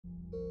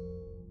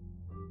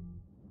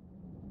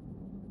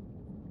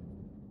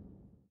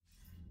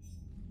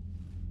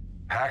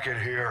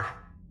Hackett here.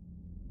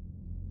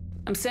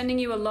 I'm sending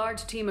you a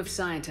large team of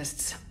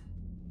scientists.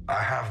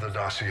 I have the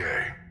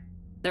dossier.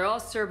 They're all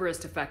Cerberus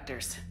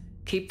defectors.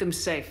 Keep them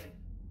safe.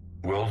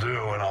 Will do,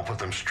 and I'll put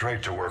them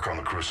straight to work on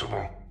the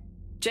Crucible.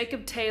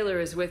 Jacob Taylor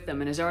is with them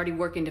and is already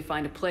working to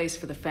find a place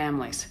for the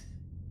families.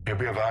 He'll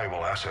be a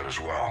valuable asset as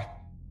well.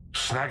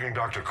 Snagging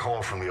Dr.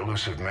 Cole from the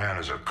elusive man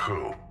is a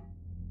coup.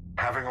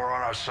 Having her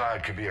on our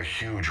side could be a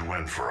huge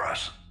win for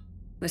us.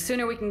 The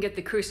sooner we can get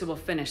the Crucible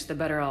finished, the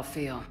better I'll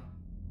feel.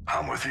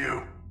 I'm with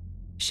you.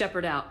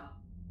 Shepard out.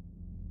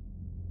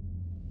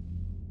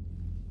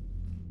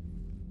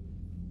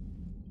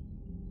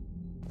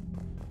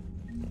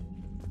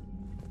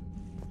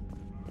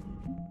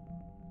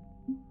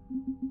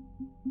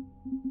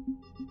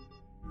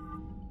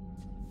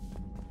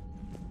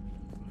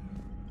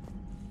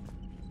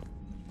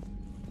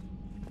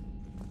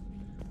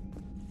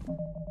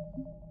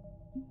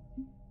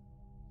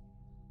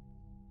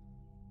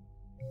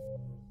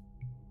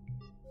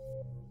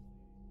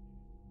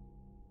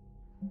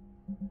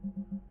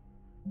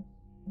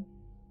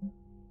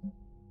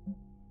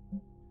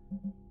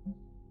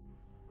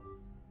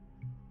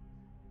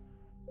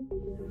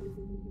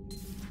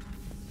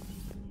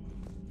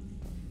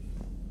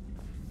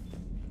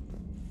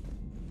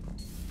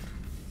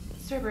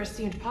 Cerberus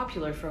seemed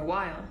popular for a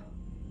while.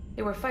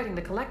 They were fighting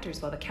the Collectors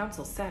while the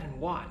Council sat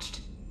and watched.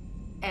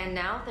 And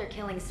now they're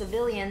killing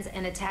civilians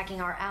and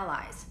attacking our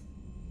allies.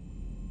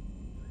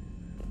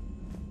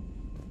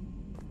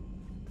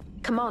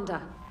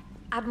 Commander,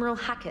 Admiral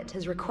Hackett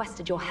has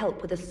requested your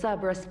help with a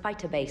Cerberus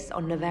fighter base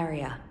on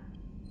Novaria.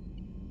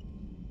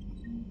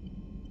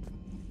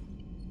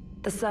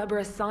 The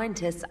Cerberus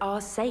scientists are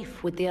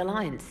safe with the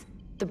Alliance.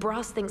 The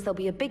Brass thinks they'll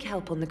be a big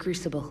help on the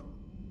Crucible.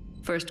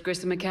 First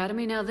Grissom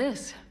Academy, now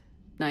this.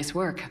 Nice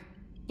work.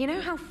 You know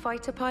how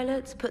fighter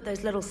pilots put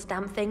those little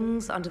stamp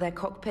things under their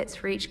cockpits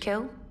for each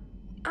kill?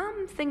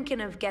 I'm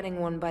thinking of getting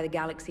one by the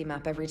galaxy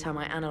map every time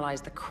I analyze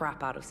the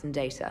crap out of some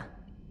data.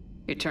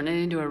 You're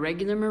turning into a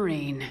regular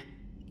Marine.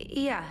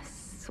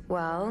 Yes,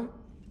 well,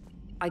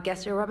 I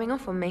guess you're rubbing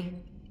off on me.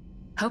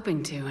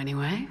 Hoping to,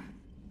 anyway.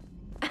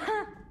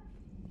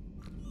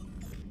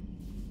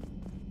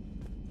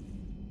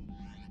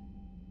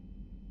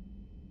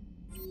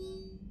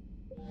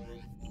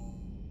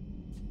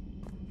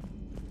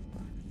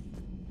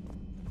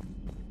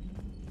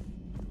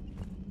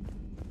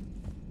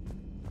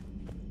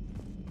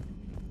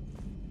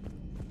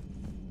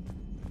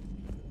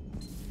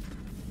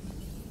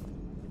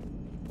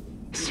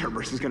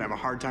 Cerberus is gonna have a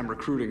hard time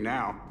recruiting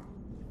now.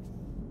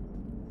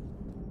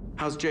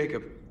 How's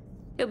Jacob?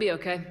 He'll be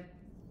okay.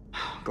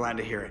 Glad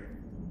to hear it.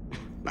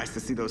 Nice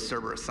to see those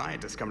Cerberus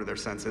scientists come to their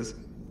senses.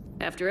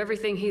 After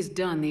everything he's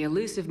done, the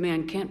elusive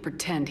man can't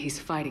pretend he's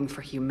fighting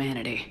for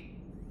humanity.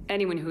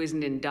 Anyone who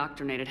isn't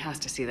indoctrinated has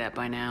to see that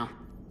by now.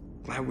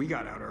 Glad we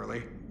got out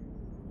early.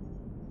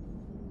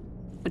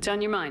 What's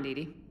on your mind,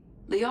 Edie?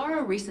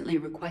 Liara recently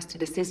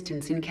requested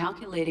assistance in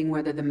calculating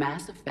whether the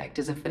mass effect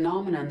is a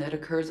phenomenon that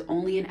occurs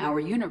only in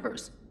our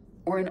universe,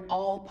 or in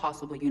all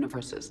possible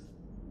universes.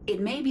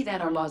 It may be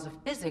that our laws of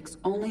physics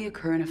only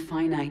occur in a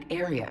finite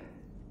area,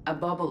 a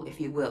bubble,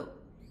 if you will,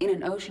 in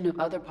an ocean of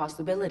other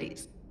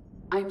possibilities.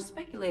 I am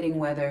speculating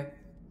whether,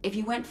 if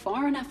you went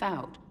far enough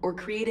out, or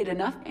created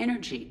enough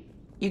energy,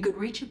 you could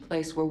reach a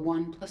place where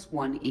 1 +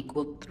 1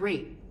 =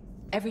 3.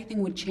 Everything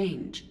would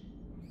change.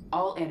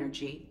 All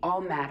energy,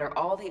 all matter,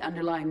 all the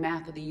underlying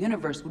math of the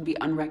universe would be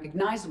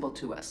unrecognizable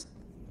to us.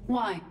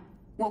 Why?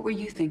 What were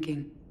you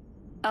thinking?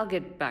 I'll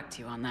get back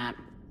to you on that.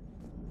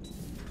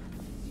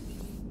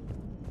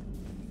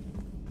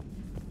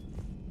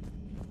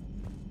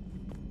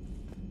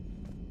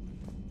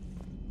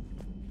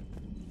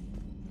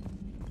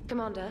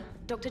 Commander,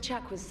 Dr.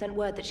 Chakwas sent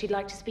word that she'd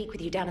like to speak with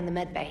you down in the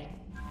med bay.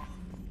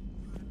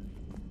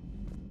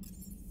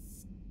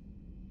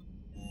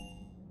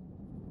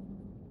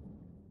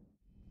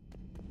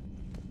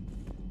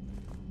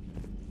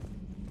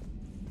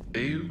 Are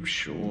you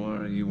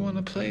sure you want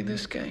to play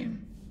this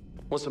game?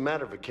 What's the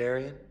matter,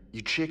 Vicarian?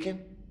 You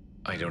chicken?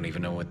 I don't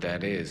even know what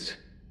that is,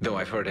 though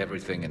I've heard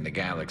everything in the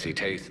galaxy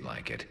tastes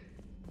like it.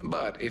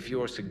 But if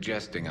you're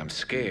suggesting I'm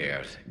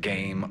scared,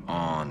 game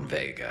on,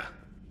 Vega.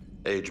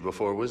 Age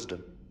before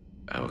wisdom.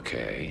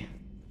 Okay.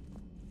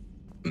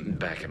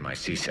 Back in my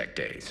C-Sec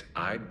days,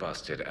 I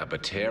busted a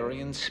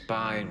Batarian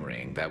spy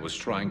ring that was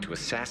trying to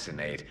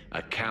assassinate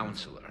a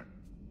counselor.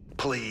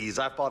 Please,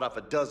 I fought off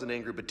a dozen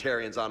angry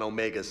Batarians on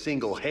Omega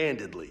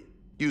single-handedly.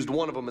 Used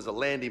one of them as a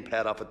landing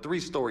pad off a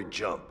 3-story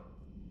jump.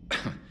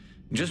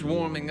 Just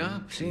warming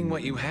up, seeing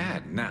what you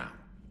had. Now,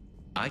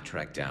 I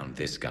tracked down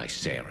this guy,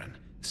 Saren.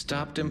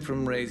 Stopped him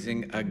from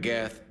raising a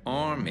Geth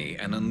army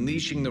and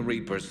unleashing the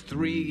Reapers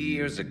 3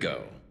 years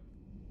ago.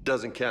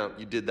 Doesn't count.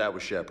 You did that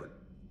with Shepard.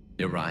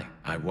 You're right.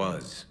 I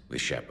was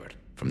with Shepard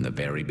from the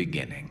very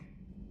beginning.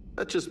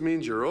 That just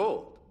means you're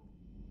old.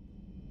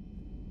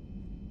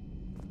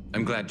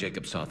 I'm glad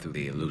Jacob saw through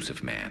the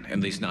elusive man. At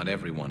least not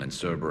everyone in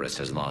Cerberus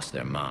has lost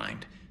their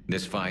mind.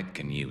 This fight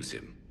can use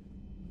him.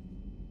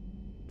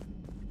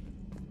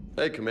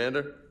 Hey,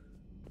 Commander.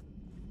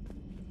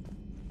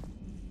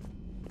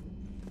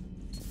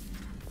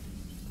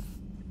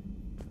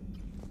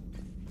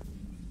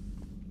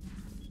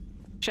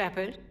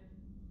 Shepard,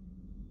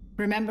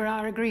 remember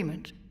our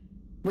agreement?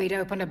 We'd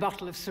open a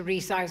bottle of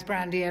cerise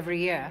brandy every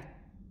year,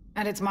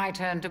 and it's my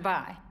turn to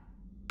buy.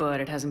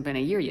 But it hasn't been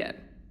a year yet.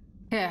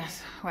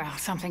 Yes, well,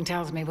 something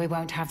tells me we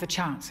won't have the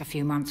chance a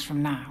few months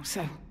from now,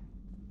 so...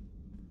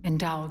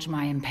 indulge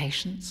my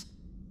impatience.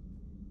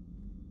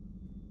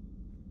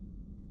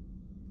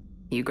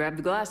 You grab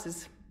the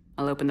glasses.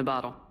 I'll open the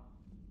bottle.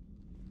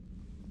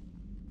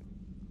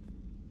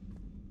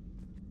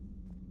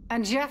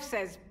 And Jeff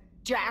says,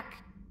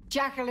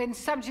 Jacqueline,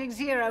 Subject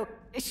Zero.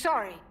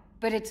 Sorry,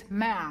 but it's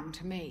ma'am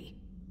to me.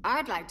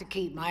 I'd like to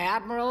keep my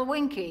Admiral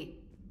Winky.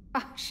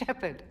 Oh,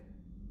 Shepard.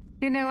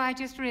 You know, I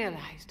just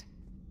realized.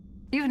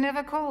 You've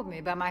never called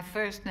me by my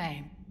first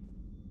name.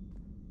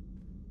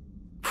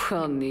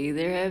 Well,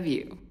 neither have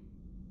you.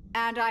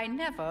 And I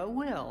never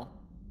will.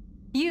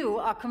 You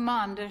are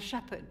Commander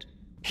Shepard,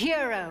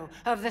 hero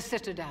of the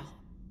Citadel,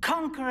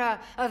 conqueror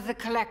of the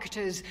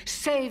Collectors,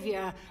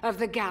 savior of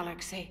the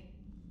galaxy.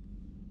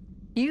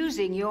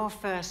 Using your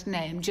first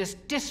name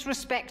just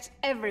disrespects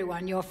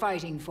everyone you're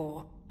fighting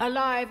for,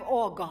 alive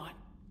or gone.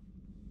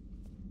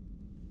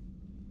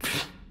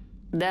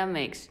 That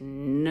makes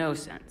no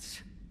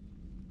sense.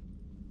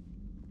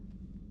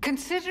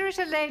 Consider it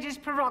a lady's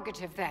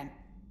prerogative, then.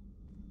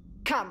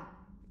 Come,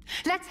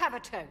 let's have a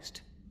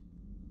toast.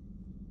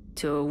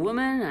 To a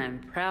woman I'm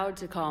proud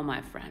to call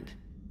my friend.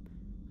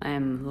 I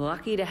am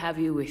lucky to have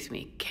you with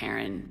me,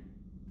 Karen.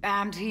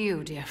 And to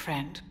you, dear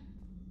friend.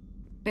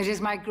 It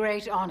is my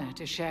great honor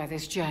to share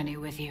this journey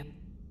with you.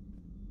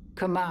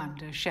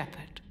 Commander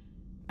Shepard.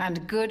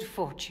 And good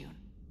fortune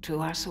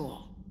to us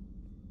all.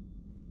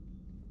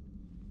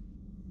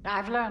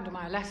 I've learned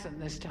my lesson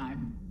this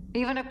time.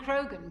 Even a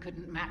Krogan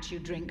couldn't match you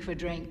drink for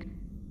drink.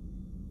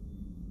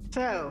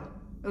 So,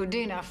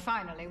 Udina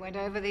finally went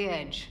over the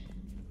edge.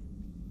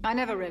 I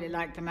never really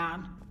liked the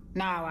man.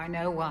 Now I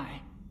know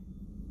why.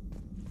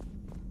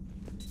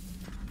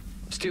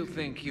 Still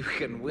think you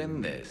can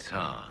win this,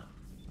 huh?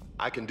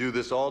 I can do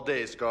this all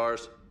day,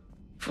 Scars.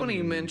 Funny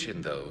you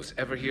mention those.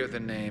 Ever hear the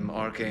name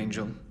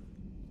Archangel?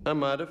 I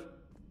might have.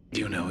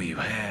 You know you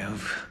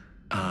have.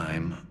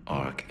 I'm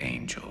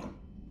Archangel.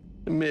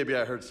 Maybe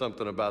I heard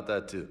something about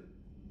that too.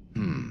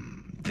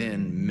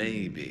 Then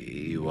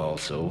maybe you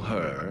also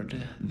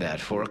heard that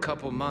for a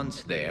couple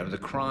months there, the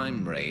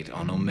crime rate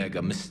on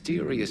Omega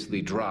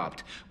mysteriously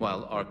dropped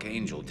while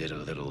Archangel did a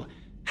little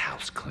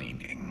house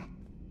cleaning.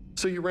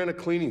 So you ran a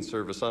cleaning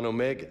service on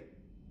Omega.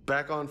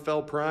 Back on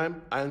Fel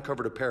Prime, I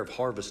uncovered a pair of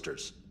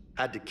harvesters.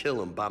 Had to kill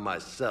them by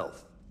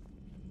myself.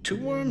 2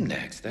 worm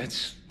necks,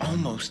 that's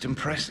almost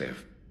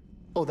impressive.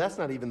 Oh, that's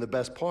not even the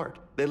best part.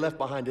 They left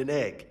behind an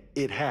egg.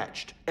 It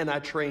hatched, and I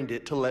trained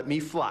it to let me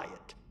fly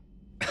it.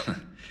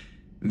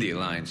 The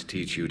Alliance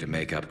teach you to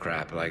make up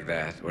crap like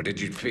that, or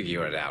did you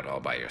figure it out all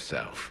by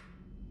yourself?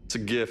 It's a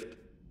gift.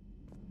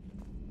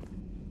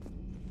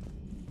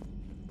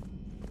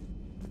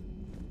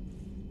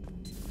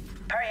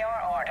 Per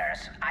your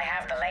orders, I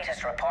have the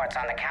latest reports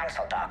on the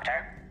Council,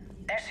 Doctor.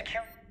 Their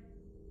security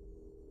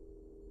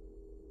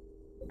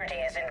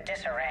is in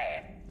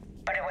disarray,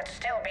 but it would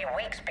still be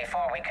weeks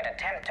before we could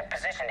attempt to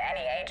position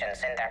any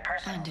agents in their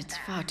personal... And it's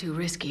far too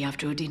risky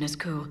after Udina's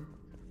coup.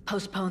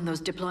 Postpone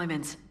those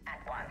deployments. At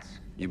once.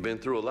 You've been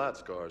through a lot,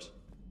 Scars.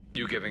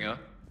 You giving up?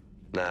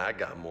 Nah, I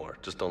got more.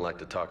 Just don't like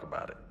to talk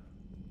about it.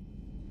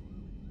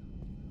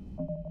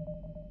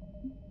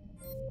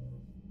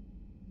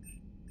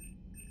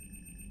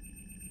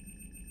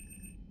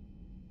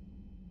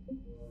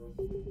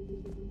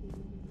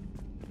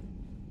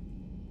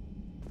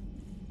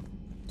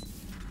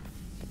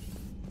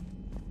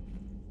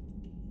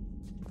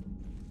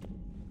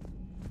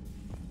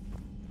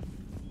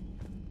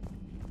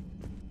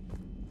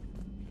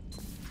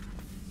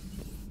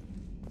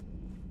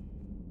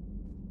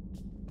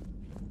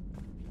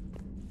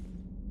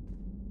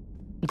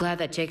 I'm glad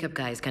that Jacob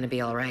guy is gonna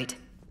be all right.